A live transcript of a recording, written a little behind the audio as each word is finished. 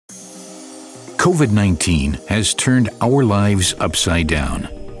COVID-19 has turned our lives upside down.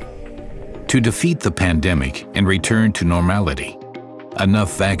 To defeat the pandemic and return to normality,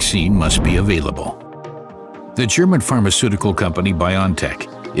 enough vaccine must be available. The German pharmaceutical company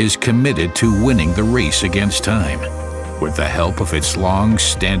BioNTech is committed to winning the race against time with the help of its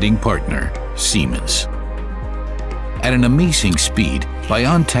long-standing partner, Siemens. At an amazing speed,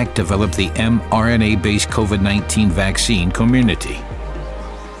 BioNTech developed the mRNA-based COVID-19 vaccine Comirnaty.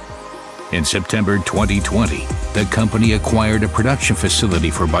 In September 2020, the company acquired a production facility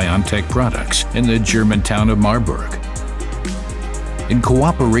for BioNTech products in the German town of Marburg. In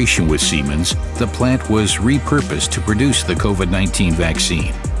cooperation with Siemens, the plant was repurposed to produce the COVID-19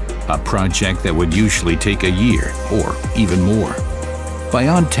 vaccine, a project that would usually take a year or even more.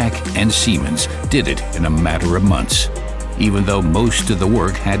 BioNTech and Siemens did it in a matter of months, even though most of the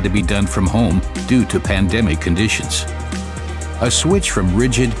work had to be done from home due to pandemic conditions. A switch from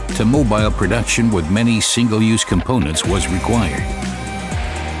rigid to mobile production with many single-use components was required.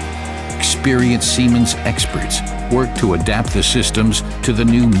 Experienced Siemens experts worked to adapt the systems to the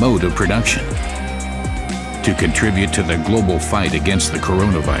new mode of production. To contribute to the global fight against the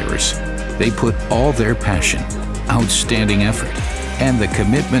coronavirus, they put all their passion, outstanding effort, and the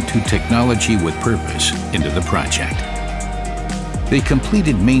commitment to technology with purpose into the project. They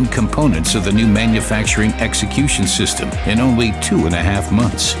completed main components of the new manufacturing execution system in only 2.5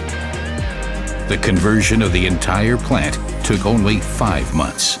 months. The conversion of the entire plant took only 5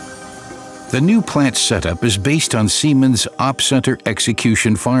 months. The new plant setup is based on Siemens Op Center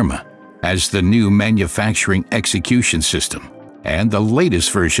Execution Pharma as the new manufacturing execution system and the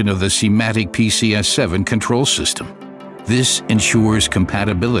latest version of the Siematic PCS7 control system. This ensures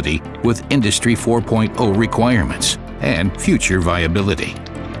compatibility with Industry 4.0 requirements and future viability.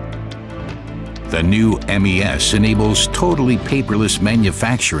 The new MES enables totally paperless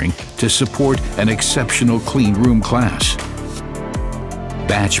manufacturing to support an exceptional clean room class.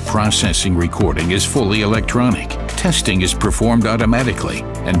 Batch processing recording is fully electronic. Testing is performed automatically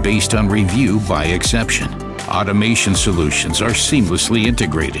and based on review by exception. Automation solutions are seamlessly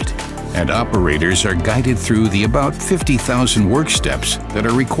integrated, and operators are guided through the about 50,000 work steps that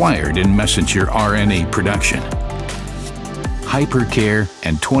are required in messenger RNA production. Hypercare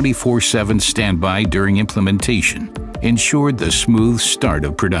and 24/7 standby during implementation ensured the smooth start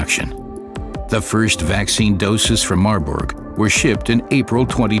of production. The first vaccine doses from Marburg were shipped in April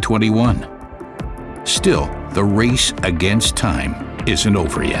 2021. Still, the race against time isn't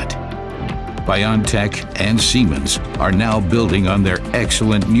over yet. BioNTech and Siemens are now building on their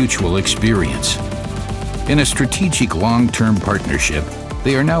excellent mutual experience. In a strategic long-term partnership,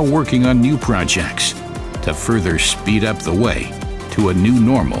 they are now working on new projects to further speed up the way to a new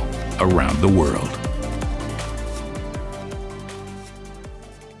normal around the world.